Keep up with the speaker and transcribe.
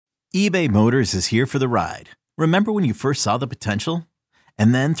eBay Motors is here for the ride. Remember when you first saw the potential?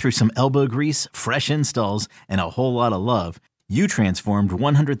 And then through some elbow grease, fresh installs, and a whole lot of love, you transformed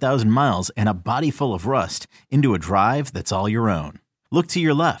 100,000 miles and a body full of rust into a drive that's all your own. Look to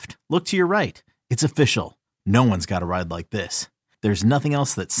your left. Look to your right. It's official. No one's got a ride like this. There's nothing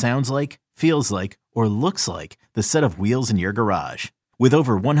else that sounds like, feels like, or looks like the set of wheels in your garage. With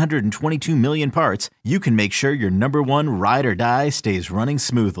over 122 million parts, you can make sure your number one ride or die stays running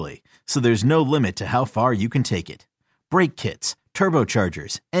smoothly. So there's no limit to how far you can take it. Brake kits,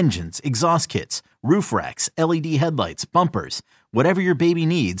 turbochargers, engines, exhaust kits, roof racks, LED headlights, bumpers, whatever your baby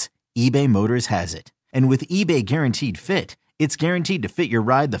needs, eBay Motors has it. And with eBay Guaranteed Fit, it's guaranteed to fit your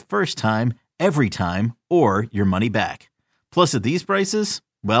ride the first time, every time, or your money back. Plus at these prices,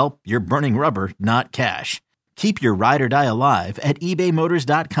 well, you're burning rubber, not cash. Keep your ride or die alive at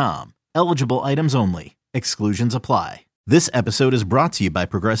ebaymotors.com. Eligible items only. Exclusions apply. This episode is brought to you by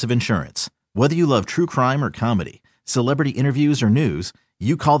Progressive Insurance. Whether you love true crime or comedy, celebrity interviews or news,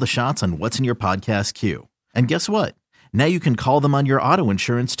 you call the shots on what's in your podcast queue. And guess what? Now you can call them on your auto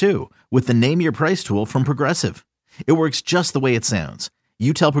insurance too with the Name Your Price tool from Progressive. It works just the way it sounds.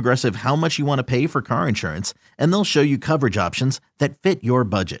 You tell Progressive how much you want to pay for car insurance, and they'll show you coverage options that fit your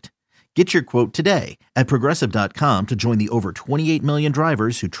budget. Get your quote today at Progressive.com to join the over 28 million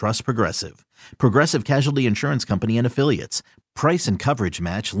drivers who trust Progressive. Progressive Casualty Insurance Company and Affiliates. Price and coverage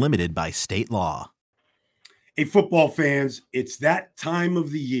match limited by state law. Hey, football fans, it's that time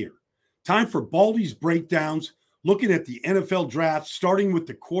of the year. Time for Baldy's breakdowns, looking at the NFL draft, starting with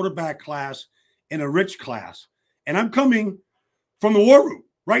the quarterback class and a rich class. And I'm coming from the War Room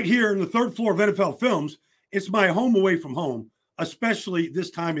right here in the third floor of NFL Films. It's my home away from home, especially this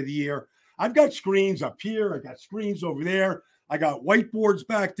time of the year. I've got screens up here. I got screens over there. I got whiteboards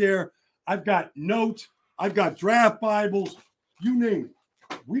back there. I've got notes. I've got draft Bibles. You name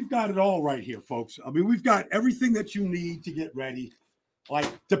it. We've got it all right here, folks. I mean, we've got everything that you need to get ready. Like,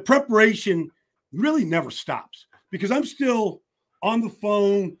 the preparation really never stops because I'm still on the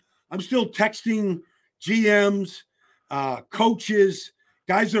phone. I'm still texting GMs, coaches,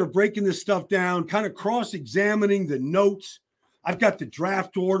 guys that are breaking this stuff down, kind of cross-examining the notes. I've got the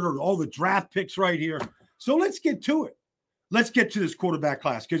draft order, all the draft picks right here. So let's get to it. Let's get to this quarterback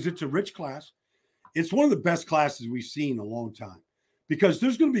class because it's a rich class. It's one of the best classes we've seen in a long time because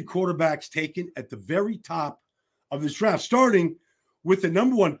there's going to be quarterbacks taken at the very top of this draft, starting with the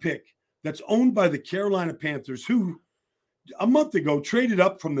number one pick that's owned by the Carolina Panthers, who a month ago traded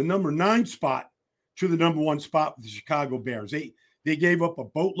up from the number 9 spot to the number 1 spot with the Chicago Bears. They gave up a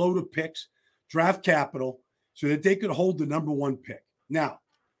boatload of picks, draft capital, so that they could hold the number 1 pick. Now,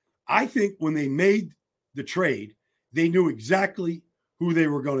 I think when they made the trade, they knew exactly who they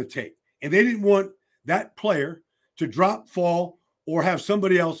were going to take. And they didn't want that player to drop, fall, or have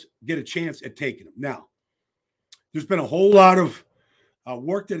somebody else get a chance at taking him. Now, there's been a whole lot of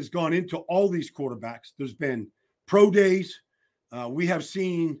work that has gone into all these quarterbacks. There's been pro days. We have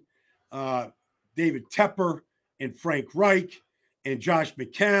seen David Tepper and Frank Reich and Josh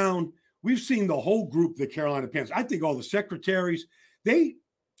McCown. We've seen the whole group, the Carolina Panthers. I think all the secretaries, they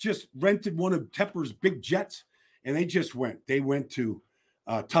just rented one of Tepper's big jets, and they just went. They went to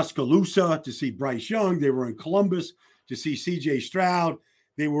Tuscaloosa to see Bryce Young. They were in Columbus to see C.J. Stroud.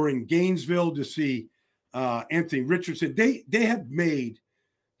 They were in Gainesville to see Anthony Richardson. They have made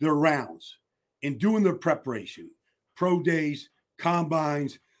their rounds in doing their preparation, pro days,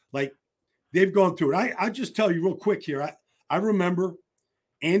 combines. Like, they've gone through it. I just tell you real quick here. I remember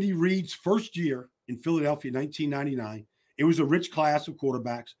Andy Reid's first year in Philadelphia, 1999. It was a rich class of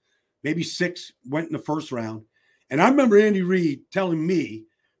quarterbacks. Maybe 6 went in the first round. And I remember Andy Reid telling me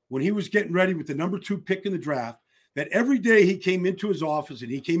when he was getting ready with the number 2 pick in the draft that every day he came into his office, and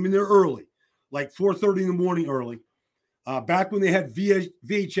he came in there early, like 4:30 in the morning early, back when they had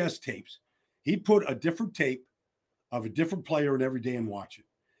VHS tapes. He'd put a different tape of a different player in every day and watch it.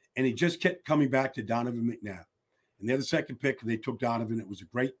 And he just kept coming back to Donovan McNabb. And they had the second pick, and they took Donovan. It was a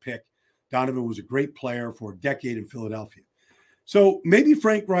great pick. Donovan was a great player for a decade in Philadelphia. So maybe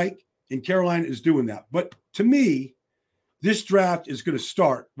Frank Reich in Carolina is doing that. But to me, this draft is going to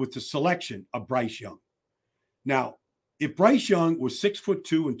start with the selection of Bryce Young. Now, if Bryce Young was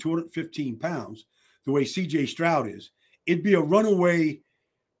 6'2" and 215 pounds, the way C.J. Stroud is, it'd be a runaway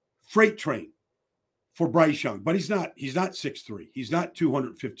freight train for Bryce Young. But he's not 6'3". He's not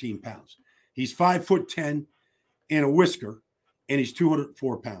 215 pounds. He's 5'10" and a whisker, and he's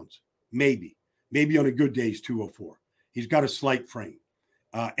 204 pounds. Maybe on a good day, he's 204. He's got a slight frame.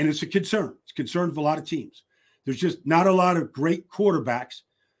 And it's a concern. It's a concern for a lot of teams. There's just not a lot of great quarterbacks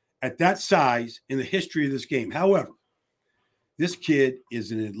at that size in the history of this game. However, This kid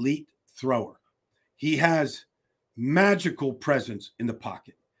is an elite thrower. He has magical presence in the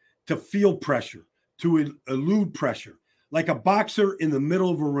pocket to feel pressure, to elude pressure, like a boxer in the middle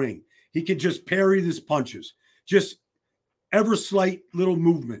of a ring. He can just parry his punches, just ever slight little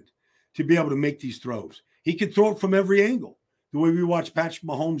movement to be able to make these throws. He can throw it from every angle, the way we watch Patrick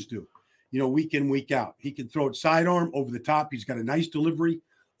Mahomes do, week in, week out. He can throw it sidearm over the top. He's got a nice delivery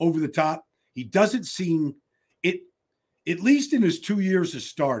over the top. He doesn't seem it, at least in his 2 years of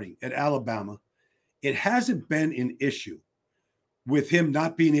starting at Alabama, it hasn't been an issue with him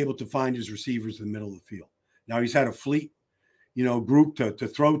not being able to find his receivers in the middle of the field. Now he's had a fleet, group to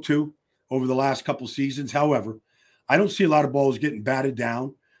throw to over the last couple seasons. However, I don't see a lot of balls getting batted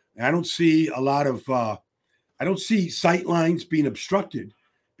down. I don't see a lot of I don't see sight lines being obstructed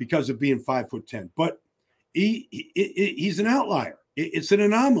because of being 5'10". But he's an outlier. It's an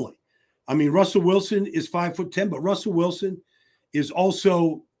anomaly. I mean, Russell Wilson is 5'10", but Russell Wilson is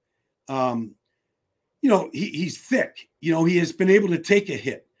also, he's thick. He has been able to take a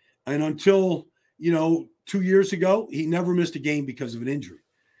hit, and until 2 years ago, he never missed a game because of an injury.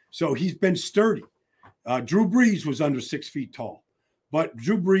 So he's been sturdy. Drew Brees was under 6 feet tall, but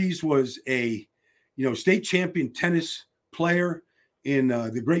Drew Brees was a, state champion tennis player in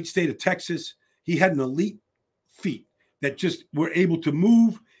the great state of Texas. He had an elite feet that just were able to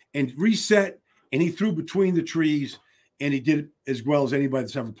move and reset, and he threw between the trees, and he did it as well as anybody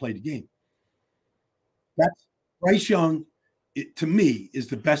that's ever played the game. That's Bryce Young, to me, is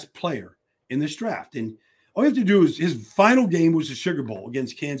the best player in this draft. And all you have to do is his final game was the Sugar Bowl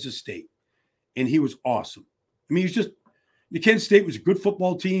against Kansas State, and he was awesome. I mean, the Kansas State was a good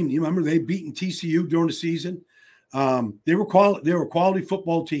football team. You remember they beaten TCU during the season. They were a quality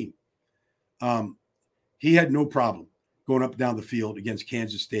football team. He had no problem going up and down the field against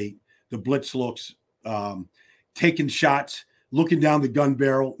Kansas State. The blitz looks, taking shots, looking down the gun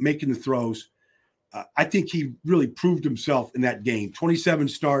barrel, making the throws. I think he really proved himself in that game. 27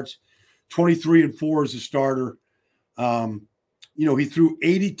 starts, 23-4 as a starter. He threw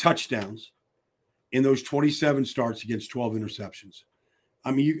 80 touchdowns in those 27 starts against 12 interceptions.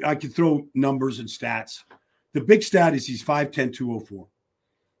 I mean, I could throw numbers and stats. The big stat is he's 5'10", 204.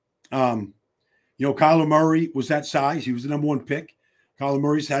 Kyler Murray was that size. He was the number one pick. Kyler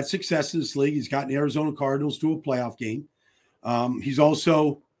Murray's had success in this league. He's gotten Arizona Cardinals to a playoff game. He's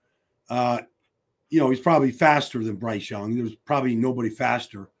also, he's probably faster than Bryce Young. There's probably nobody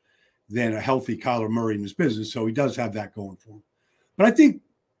faster than a healthy Kyler Murray in his business, so he does have that going for him. But I think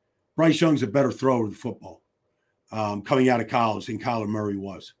Bryce Young's a better thrower of the football coming out of college than Kyler Murray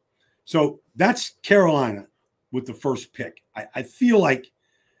was. So that's Carolina with the first pick. I feel like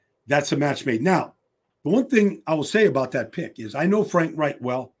that's a match made. Now, the one thing I will say about that pick is I know Frank Wright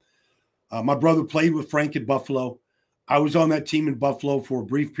well. My brother played with Frank in Buffalo. I was on that team in Buffalo for a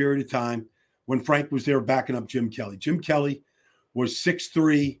brief period of time when Frank was there backing up Jim Kelly. Jim Kelly was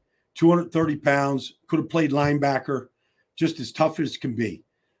 6'3", 230 pounds, could have played linebacker, just as tough as can be.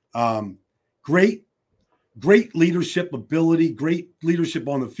 Great leadership ability, great leadership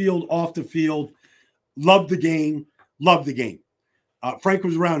on the field, off the field. Loved the game. Frank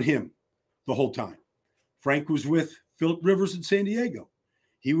was around him the whole time. Frank was with Phillip Rivers in San Diego.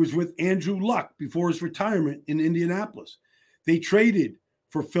 He was with Andrew Luck before his retirement in Indianapolis. They traded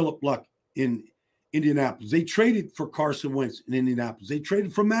for Phillip Luck in Indianapolis. They traded for Carson Wentz in Indianapolis. They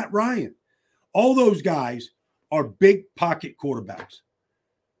traded for Matt Ryan. All those guys are big pocket quarterbacks.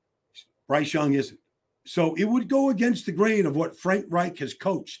 Bryce Young isn't. So it would go against the grain of what Frank Reich has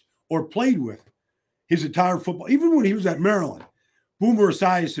coached or played with his entire football. Even when he was at Maryland, Boomer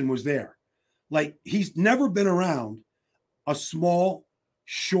Esiason was there. Like, he's never been around a small,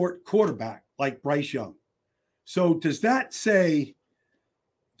 short quarterback like Bryce Young. So does that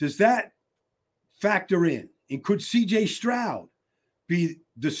factor in? And could C.J. Stroud be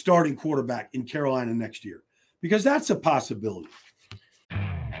the starting quarterback in Carolina next year? Because that's a possibility.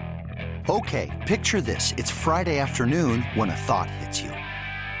 Okay, picture this. It's Friday afternoon when a thought hits you.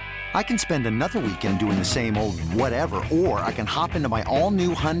 I can spend another weekend doing the same old whatever, or I can hop into my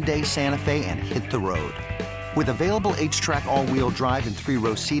all-new Hyundai Santa Fe and hit the road. With available H-Track all-wheel drive and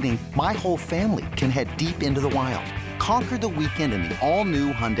 3-row seating, my whole family can head deep into the wild. Conquer the weekend in the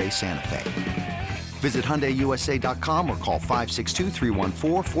all-new Hyundai Santa Fe. Visit HyundaiUSA.com or call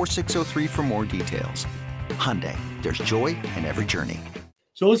 562-314-4603 for more details. Hyundai, there's joy in every journey.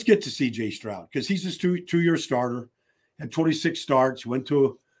 So let's get to C.J. Stroud, because he's a two-year starter, had 26 starts, went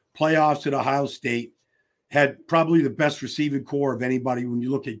to playoffs at Ohio State, had probably the best receiving core of anybody when you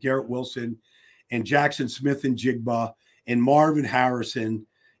look at Garrett Wilson and Jackson Smith and Jigba and Marvin Harrison.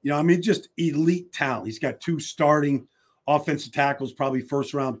 Just elite talent. He's got 2 starting offensive tackles, probably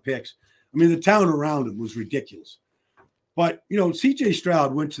first-round picks. I mean, the talent around him was ridiculous. But, C.J.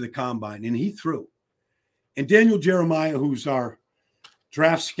 Stroud went to the combine, and he threw. And Daniel Jeremiah, who's our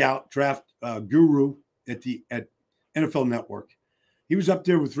draft scout, guru at NFL Network, he was up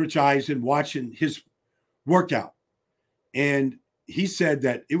there with Rich Eisen watching his workout. And he said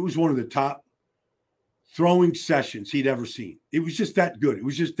that it was one of the top throwing sessions he'd ever seen. It was just that good. It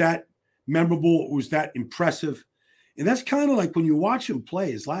was just that memorable. It was that impressive. And that's kind of like when you watch him play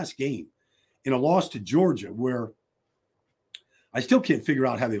his last game in a loss to Georgia, where I still can't figure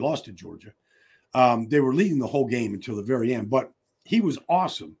out how they lost to Georgia. They were leading the whole game until the very end, but he was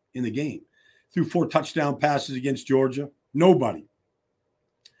awesome in the game. Threw 4 touchdown passes against Georgia. Nobody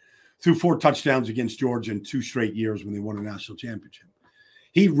threw 4 touchdowns against Georgia in 2 straight years when they won a national championship.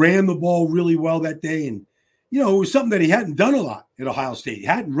 He ran the ball really well that day, and, it was something that he hadn't done a lot at Ohio State. He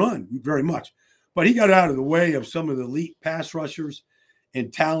hadn't run very much, but he got out of the way of some of the elite pass rushers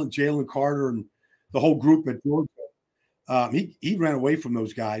and talent, Jalen Carter and the whole group at Georgia. He ran away from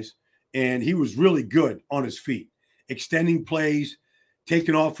those guys, and he was really good on his feet, extending plays,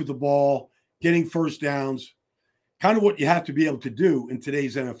 taking off with the ball, getting first downs, kind of what you have to be able to do in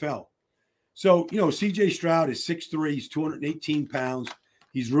today's NFL. So, C.J. Stroud is 6'3", he's 218 pounds.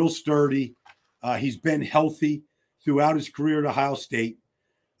 He's real sturdy. He's been healthy throughout his career at Ohio State.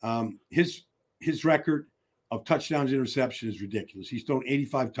 His record of touchdowns and interceptions is ridiculous. He's thrown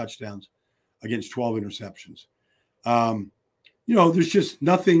 85 touchdowns against 12 interceptions. There's just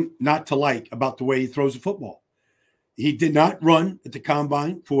nothing not to like about the way he throws a football. He did not run at the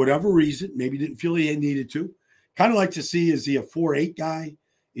combine for whatever reason. Maybe didn't feel he needed to. Kind of like to see, is he a 4'8" guy?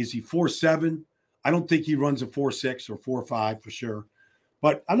 Is he 4'7"? I don't think he runs a 4'6" or 4'5" for sure.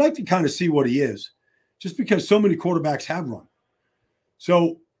 But I'd like to kind of see what he is, just because so many quarterbacks have run.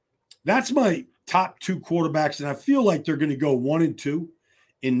 So that's my top 2 quarterbacks, and I feel like they're going to go 1 and 2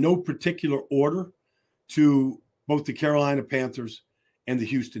 in no particular order to both the Carolina Panthers and the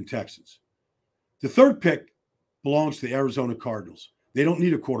Houston Texans. The third pick belongs to the Arizona Cardinals. They don't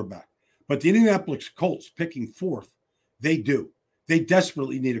need a quarterback. But the Indianapolis Colts picking 4th, they do. They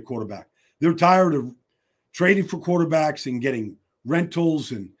desperately need a quarterback. They're tired of trading for quarterbacks and getting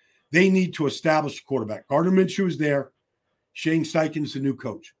rentals, and they need to establish a quarterback. Gardner Minshew is there. Shane Steichen's the new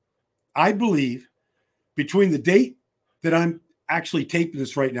coach. I believe between the date that I'm actually taping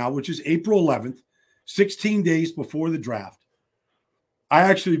this right now, which is April 11th, 16 days before the draft, I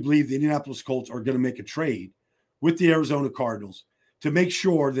actually believe the Indianapolis Colts are going to make a trade with the Arizona Cardinals to make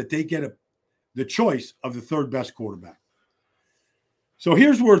sure that they get the choice of the third best quarterback. So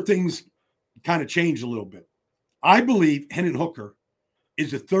here's where things kind of change a little bit. I believe Hendon Hooker is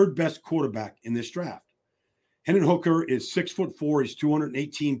the third best quarterback in this draft. Hendon Hooker is 6'4", he's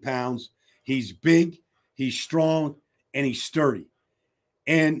 218 pounds. He's big, he's strong, and he's sturdy.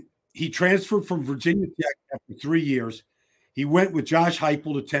 And he transferred from Virginia Tech after 3 years. He went with Josh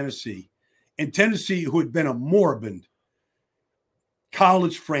Heupel to Tennessee. And Tennessee, who had been a moribund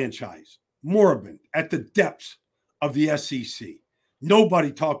college franchise, moribund at the depths of the SEC.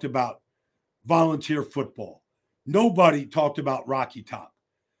 Nobody talked about volunteer football. Nobody talked about Rocky Top.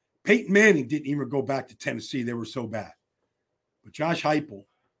 Peyton Manning didn't even go back to Tennessee. They were so bad. But Josh Heupel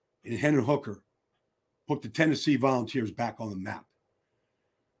and Hendon Hooker put the Tennessee Volunteers back on the map.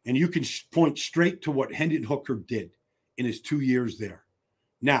 And you can point straight to what Hendon Hooker did in his 2 years there.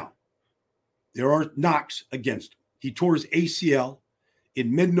 Now, there are knocks against him. He tore his ACL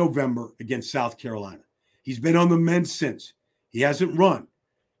in mid-November against South Carolina. He's been on the mend since. He hasn't run.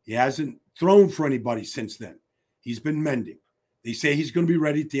 He hasn't thrown for anybody since then. He's been mending. They say he's going to be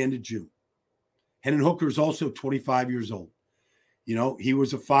ready at the end of June. Hendon Hooker is also 25 years old. He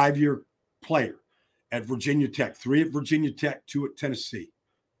was a 5-year player at Virginia Tech, 3 at Virginia Tech, 2 at Tennessee.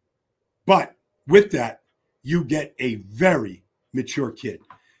 But with that, you get a very mature kid.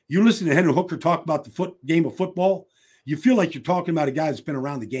 You listen to Hendon Hooker talk about the game of football, you feel like you're talking about a guy that's been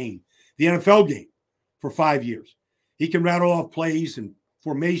around the game, the NFL game, for 5 years. He can rattle off plays and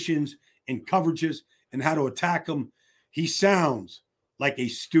formations and coverages and how to attack them. He sounds like a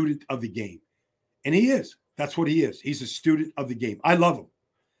student of the game. And he is. That's what he is. He's a student of the game. I love him.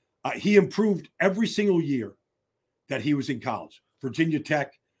 He improved every single year that he was in college. Virginia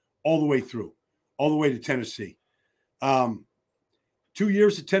Tech, all the way through, all the way to Tennessee. 2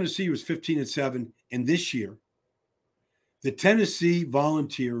 years at Tennessee, he was 15-7. And this year, the Tennessee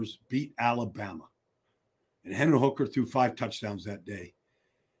Volunteers beat Alabama. And Hendon Hooker threw 5 touchdowns that day.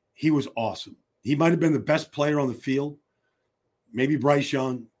 He was awesome. He might have been the best player on the field, maybe Bryce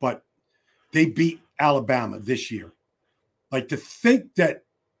Young, but they beat Alabama this year. Like, to think that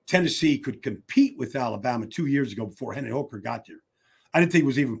Tennessee could compete with Alabama 2 years ago before Hendon Hooker got there. I didn't think it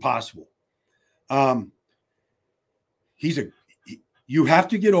was even possible. You have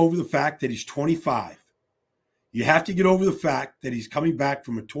to get over the fact that he's 25. You have to get over the fact that he's coming back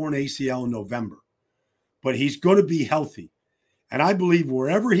from a torn ACL in November. But he's going to be healthy. And I believe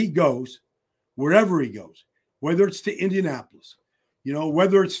wherever he goes, whether it's to Indianapolis,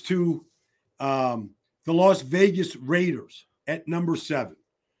 whether it's to the Las Vegas Raiders at number 7,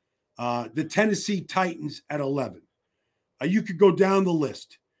 the Tennessee Titans at 11. You could go down the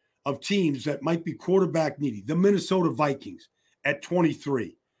list of teams that might be quarterback needy. The Minnesota Vikings at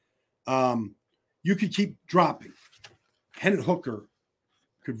 23. You could keep dropping. Hendon Hooker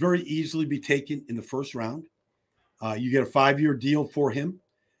could very easily be taken in the first round. You get a 5-year deal for him,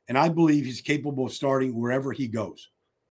 and I believe he's capable of starting wherever he goes.